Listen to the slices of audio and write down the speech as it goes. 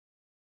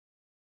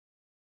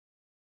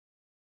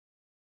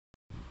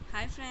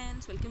Hi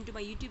friends, welcome to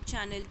my YouTube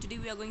channel. Today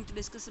we are going to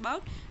discuss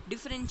about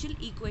differential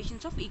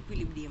equations of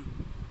equilibrium.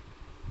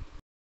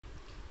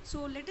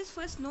 So let us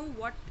first know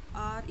what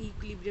are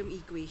equilibrium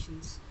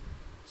equations.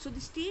 So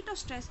the state of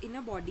stress in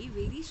a body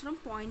varies from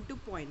point to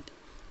point,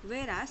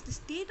 whereas the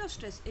state of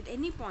stress at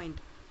any point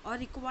or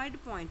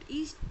required point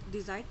is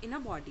desired in a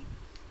body.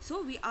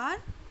 So we are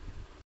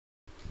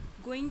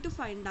going to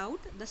find out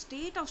the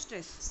state of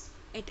stress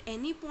at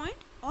any point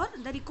or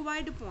the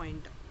required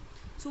point.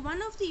 So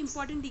one of the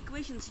important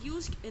equations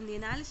used in the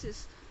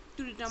analysis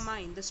to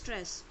determine the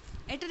stress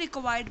at a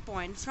required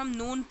point from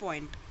known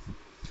point.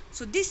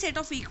 So this set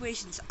of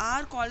equations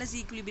are called as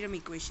equilibrium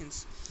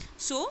equations.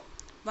 So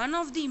one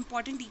of the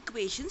important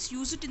equations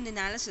used in the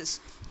analysis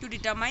to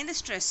determine the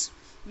stress.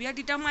 We are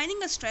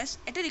determining a stress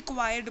at a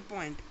required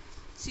point.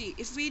 See,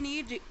 if we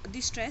need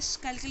the stress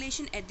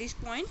calculation at this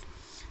point,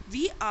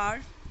 we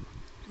are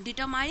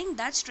determining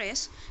that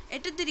stress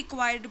at the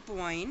required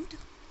point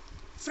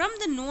from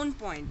the known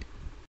point.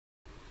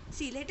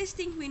 See, let us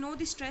think we know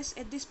the stress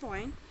at this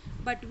point,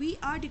 but we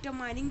are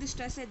determining the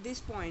stress at this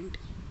point.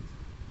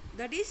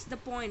 That is the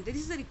point, that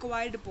is the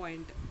required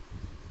point.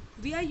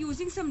 We are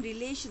using some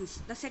relations,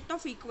 the set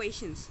of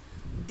equations.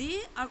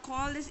 They are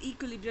called as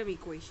equilibrium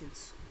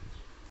equations.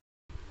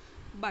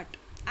 But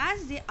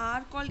as they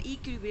are called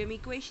equilibrium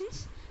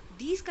equations,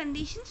 these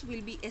conditions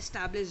will be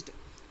established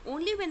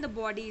only when the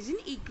body is in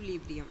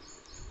equilibrium.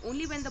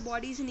 Only when the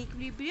body is in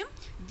equilibrium,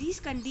 these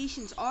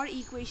conditions or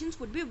equations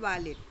would be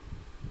valid.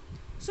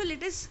 So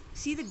let us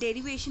see the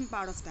derivation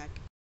part of that.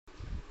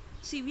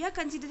 See, we are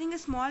considering a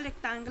small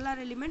rectangular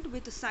element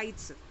with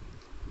sides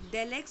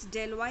del x,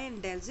 del y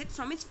and del z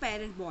from its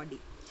parent body.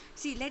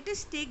 See, let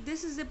us take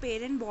this as the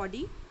parent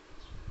body.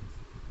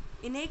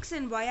 In x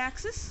and y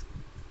axis,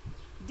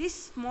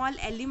 this small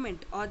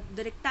element or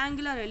the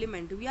rectangular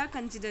element we are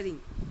considering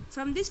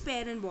from this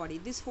parent body.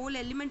 This whole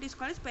element is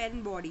called as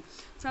parent body.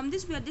 From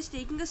this we are just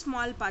taking a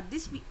small part.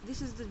 This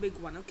is the big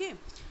one, okay?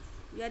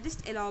 We are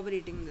just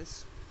elaborating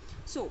this.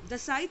 So the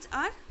sides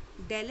are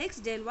del x,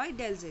 del y,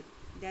 del z.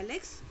 Del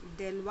x,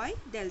 del y,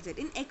 del z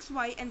in x,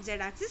 y and z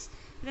axis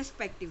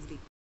respectively.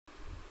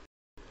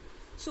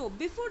 So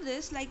before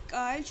this,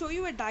 I'll show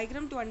you a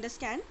diagram to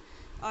understand,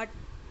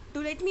 to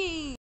let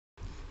me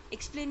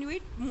explain you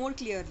it more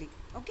clearly,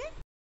 okay?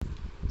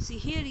 See,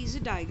 here is a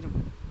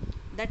diagram.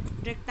 That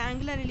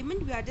rectangular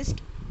element, we are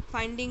just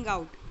finding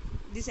out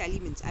these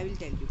elements. I will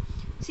tell you.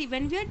 See,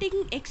 when we are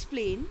taking x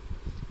plane,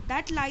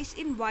 that lies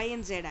in y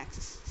and z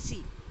axis.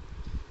 See,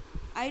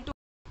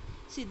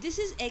 see, this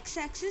is x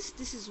axis,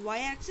 this is y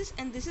axis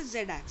and this is z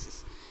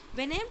axis.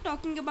 When I am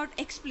talking about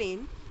x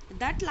plane,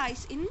 that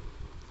lies in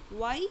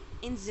y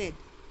and z,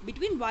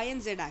 between y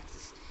and z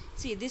axis.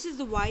 See, this is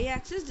the y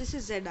axis, this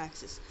is z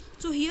axis.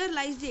 So here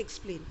lies the x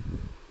plane.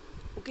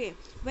 Okay,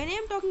 when I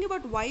am talking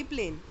about y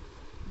plane,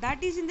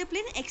 that is in the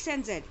plane x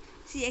and z.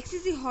 See, x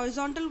is the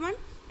horizontal one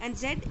and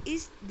z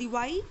is the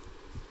y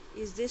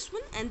is this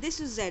one and this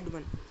is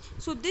z1.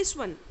 So this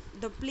one,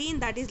 the plane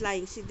that is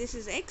lying, see, this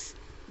is x,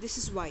 this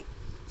is y.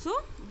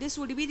 So this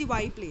would be the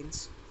y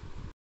planes.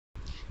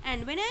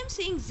 And when I am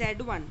saying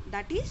z1,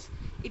 that is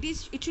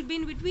it should be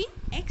in between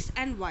x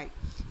and y.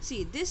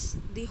 See, this,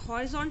 the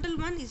horizontal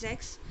one is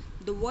x,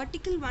 the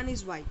vertical one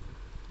is y.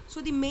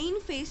 So the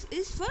main face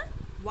is for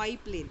y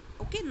plane.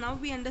 Okay, now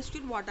we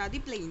understood what are the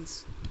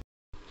planes.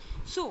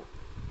 So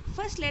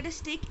first let us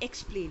take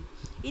x plane.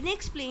 In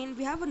x plane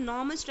we have a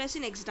normal stress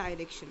in x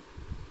direction.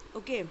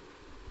 Okay,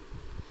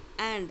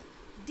 and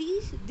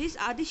these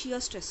are the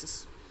shear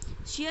stresses.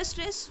 Shear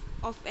stress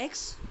of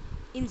x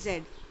in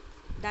z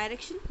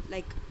direction,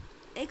 like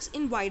x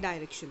in y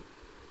direction.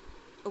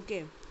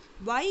 Okay,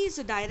 y is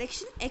the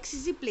direction, x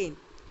is the plane.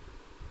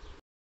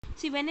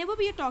 See, whenever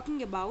we are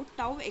talking about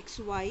tau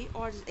xy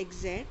or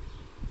xz,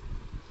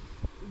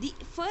 the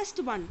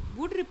first one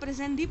would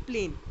represent the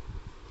plane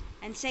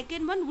and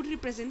second one would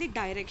represent the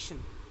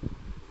direction.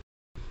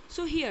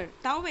 So here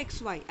tau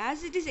xy,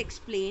 as it is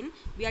explained,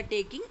 we are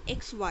taking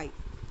xy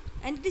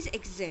and it is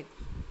xz.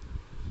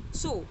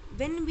 So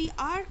when we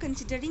are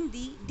considering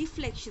the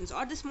deflections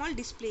or the small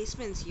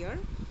displacements here,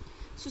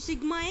 so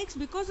sigma x,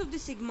 because of the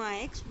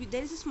sigma x,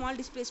 there is a small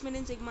displacement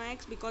in sigma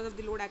x because of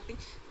the load acting,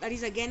 that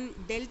is again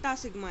delta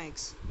sigma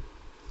x.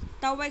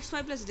 Tau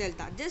xy plus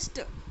delta, just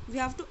we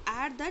have to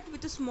add that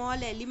with a small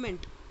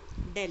element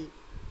del.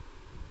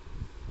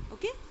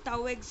 Okay,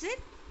 tau xz,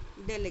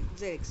 del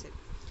xz.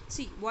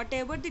 See,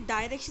 whatever the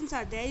directions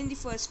are there in the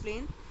first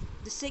plane,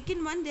 the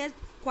second one they are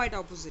quite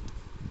opposite.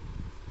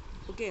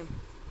 Okay,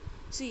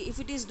 see, if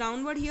it is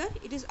downward here,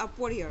 it is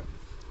upward here.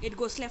 It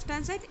goes left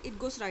hand side, it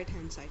goes right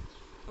hand side.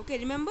 Okay,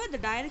 remember the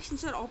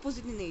directions are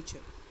opposite in nature.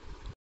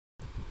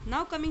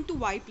 Now coming to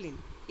y plane.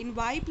 In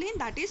y plane,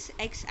 that is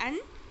x and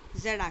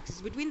z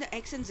axis, between the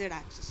x and z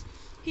axis.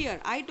 Here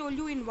I told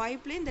you in y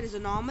plane there is a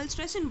normal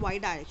stress in y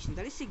direction,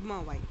 that is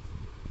sigma y.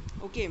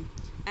 Okay,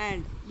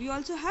 and we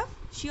also have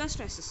shear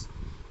stresses.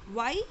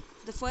 Y,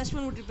 the first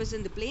one would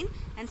represent the plane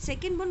and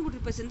second one would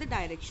represent the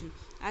direction.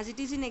 As it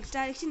is in x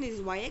direction, it is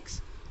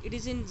yx, it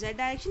is in z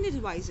direction, it is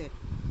yz.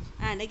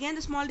 And again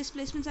the small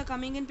displacements are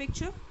coming in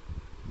picture.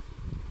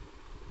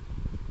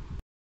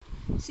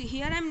 See,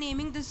 here I am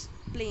naming this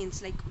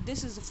planes, like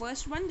this is the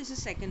first one, this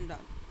is second one.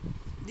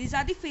 These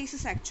are the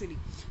faces actually.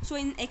 So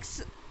in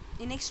x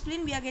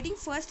plane we are getting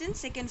first and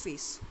second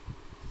face.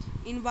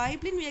 In y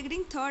plane we are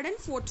getting third and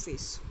fourth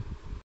face.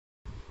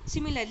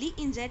 Similarly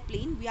in z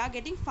plane we are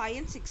getting 5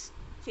 and 6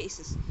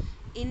 faces.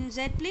 In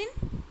z plane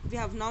we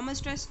have normal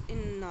stress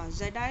in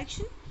z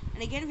direction,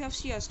 and again we have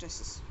shear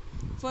stresses.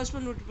 First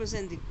one would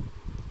represent the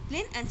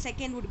plane and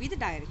second would be the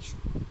direction.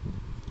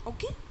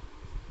 Okay.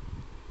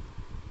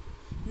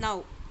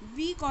 Now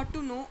we got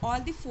to know all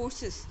the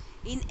forces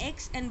in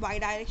x and y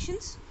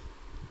directions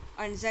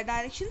and z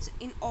directions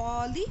in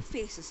all the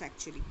faces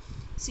actually.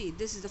 See,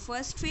 this is the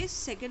first phase,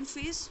 second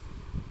phase,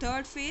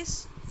 third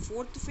phase,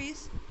 fourth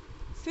phase,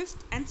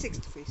 fifth and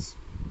sixth phase.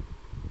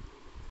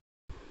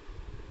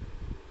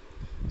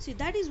 See,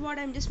 that is what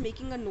I am just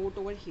making a note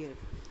over here.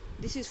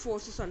 This is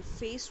forces on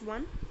phase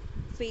 1,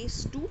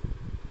 phase 2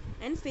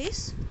 and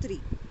phase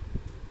 3.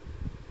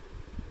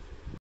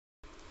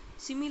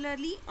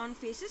 Similarly on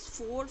phases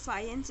 4,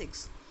 5 and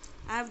 6,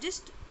 I have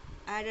just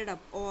added up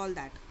all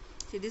that.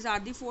 See, these are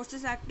the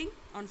forces acting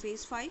on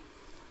phase 5.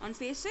 On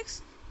phase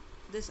 6,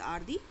 these are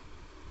the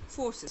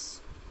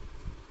forces.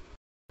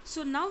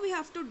 So now we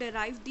have to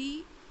derive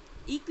the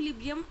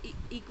equilibrium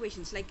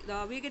equations. Like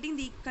we are getting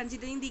the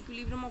considering the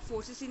equilibrium of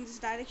forces in these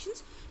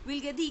directions, we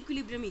will get the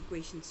equilibrium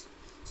equations.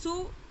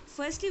 So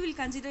firstly we will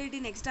consider it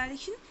in x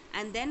direction,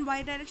 and then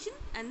y direction,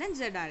 and then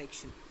z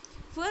direction.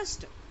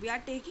 First we are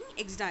taking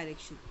x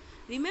direction.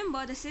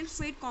 Remember, the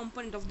self-weight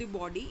component of the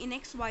body in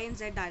x, y and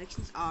z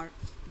directions are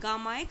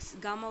gamma x,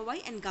 gamma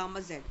y and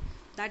gamma z.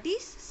 That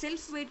is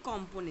self-weight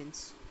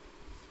components.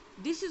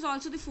 This is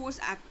also the force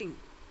acting.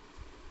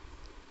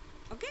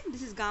 Okay,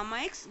 this is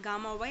gamma x,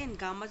 gamma y and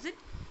gamma z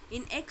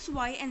in x,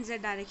 y and z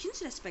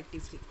directions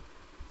respectively.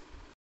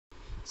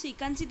 See,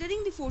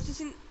 considering the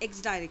forces in x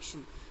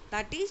direction,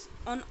 that is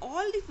on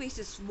all the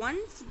faces 1,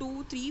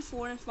 2, 3,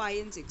 4 and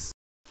 5 and 6.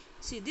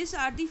 See, these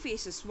are the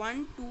faces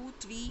 1, 2,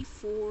 3,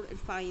 4 and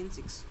 5 and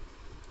 6.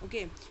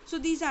 Okay, so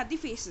these are the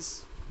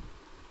faces.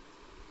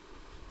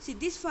 See,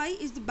 this 5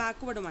 is the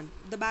backward one,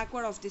 the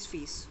backward of this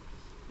face.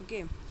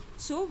 Okay,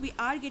 so we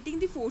are getting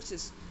the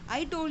forces.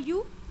 I told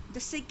you the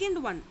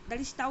second one, that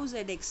is tau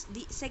zx,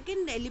 the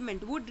second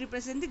element would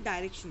represent the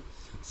direction.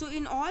 So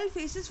in all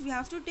faces we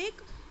have to take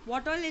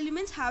what all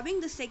elements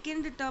having the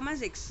second term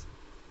as x.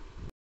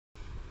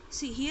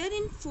 See, here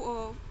in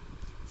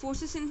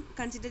forces in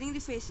considering the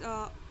face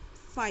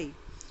 5,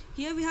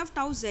 here we have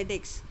tau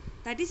zx,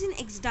 that is in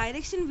x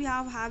direction we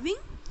are having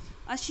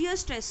a shear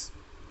stress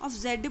of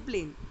z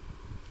plane.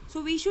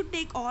 So we should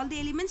take all the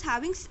elements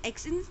having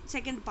x in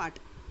second part,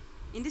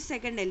 in the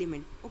second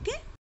element. Okay,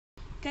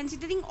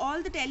 considering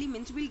all the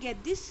elements we will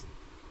get this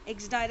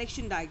x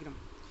direction diagram.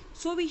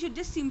 So we should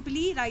just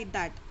simply write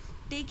that,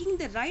 taking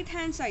the right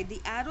hand side,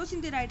 the arrows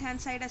in the right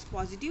hand side as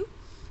positive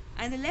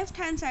and the left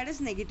hand side as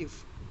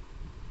negative.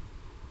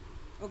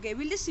 Okay,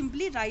 we'll just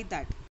simply write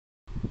that.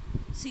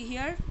 See,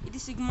 here it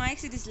is sigma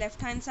x, it is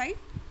left hand side,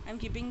 I'm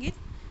keeping it,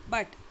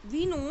 but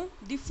we know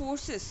the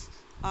forces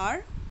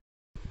are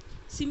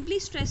simply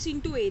stress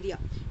into area.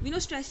 We know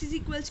stress is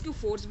equals to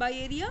force by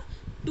area.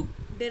 To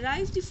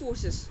derive the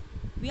forces,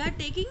 we are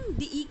taking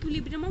the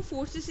equilibrium of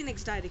forces in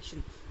x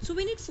direction. So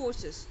we need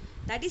forces,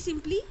 that is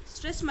simply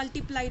stress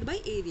multiplied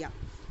by area.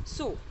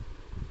 So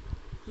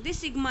this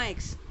sigma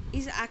x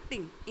is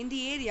acting in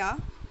the area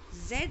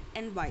z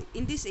and y,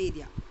 in this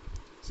area.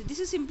 So this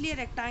is simply a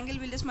rectangle,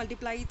 we'll just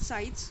multiply its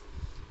sides,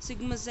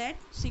 sigma z,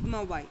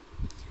 sigma y.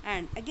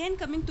 And again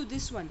coming to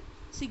this one,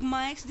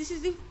 sigma x, this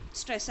is the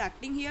stress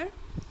acting here.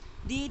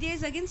 The area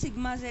is again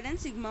sigma z and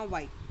sigma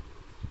y.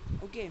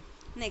 Okay,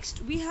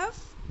 next we have,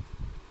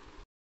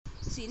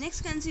 see,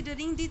 next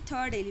considering the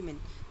third element,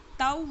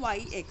 tau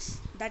yx,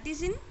 that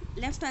is in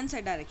left hand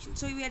side direction.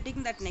 So we are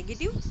taking that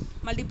negative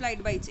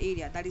multiplied by its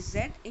area, that is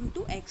z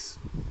into x,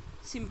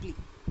 simply.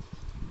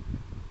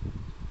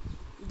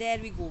 There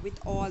we go with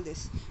all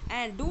this.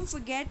 And don't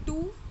forget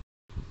to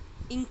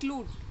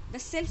include the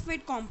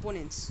self-weight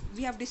components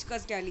we have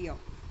discussed earlier,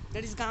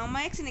 that is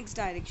gamma x in x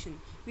direction.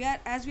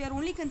 As we are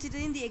only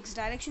considering the x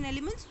direction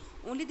elements,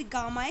 only the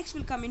gamma x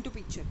will come into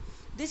picture.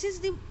 This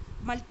is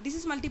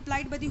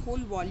multiplied by the whole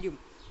volume,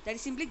 that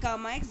is simply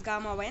gamma x,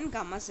 gamma y and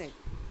gamma z.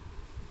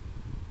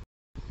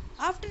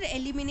 After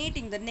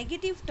eliminating the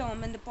negative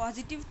term and the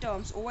positive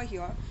terms over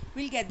here,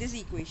 we'll get this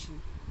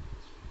equation.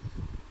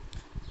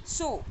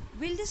 So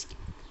we'll just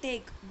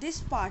take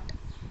this part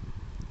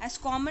as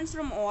common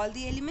from all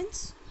the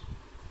elements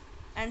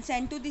and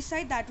send to this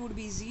side, that would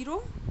be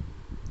 0.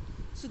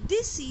 So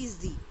this is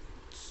the,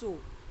 so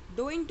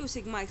dou into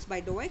sigma x by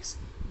dou x,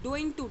 dou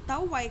into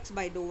tau yx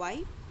by dou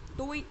y,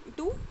 dou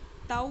into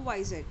tau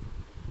yz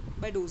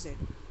by dou z,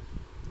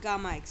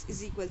 gamma x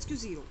is equals to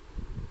 0.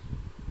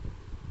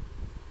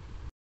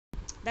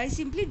 That is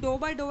simply dou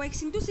by dou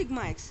x into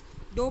sigma x,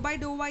 dou by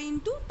dou y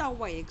into tau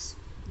yx,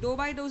 dou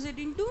by dou z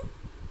into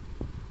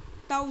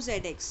tau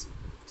zx.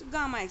 So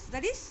gamma x,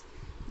 that is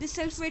the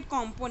self-weight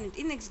component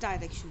in x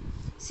direction.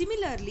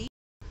 Similarly,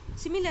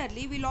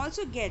 we'll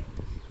also get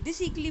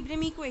this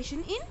equilibrium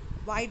equation in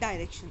y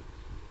direction.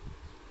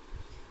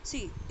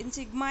 See, in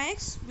sigma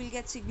x, we'll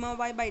get sigma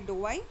y by dou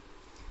y.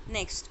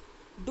 Next,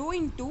 dou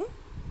into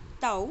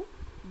tau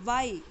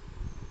y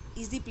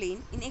is the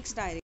plane in x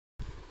direction.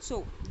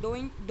 So,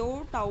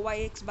 dou tau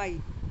yx by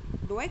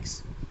dou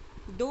x,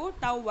 dou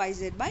tau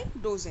yz by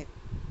dou z,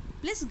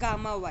 plus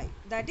gamma y,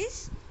 that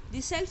is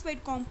the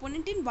self-weight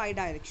component in y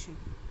direction.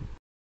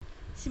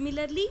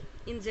 Similarly,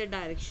 in z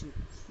direction,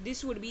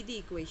 this would be the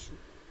equation.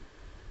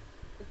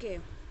 Okay.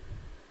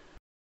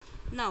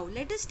 Now,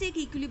 let us take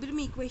equilibrium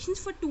equations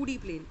for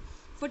 2D plane.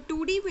 For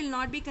 2D, we will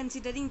not be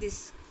considering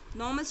this.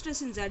 Normal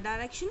stress in z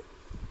direction,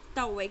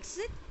 tau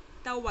xz,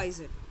 tau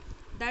yz.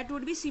 That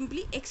would be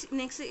simply in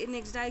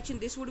x direction,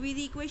 this would be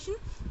the equation.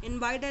 In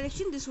y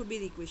direction, this would be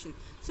the equation.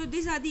 So,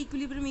 these are the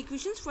equilibrium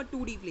equations for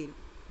 2D plane.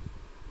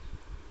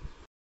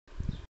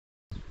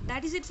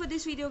 That is it for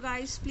this video,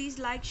 guys. Please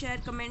like, share,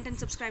 comment and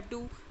subscribe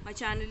to my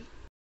channel.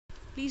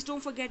 Please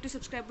don't forget to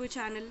subscribe to my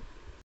channel.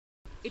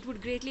 It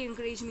would greatly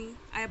encourage me.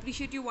 I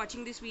appreciate you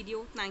watching this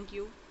video. Thank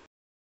you.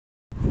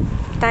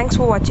 Thanks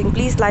for watching.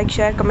 Please like,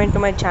 share, comment to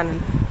my channel.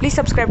 Please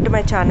subscribe to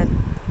my channel.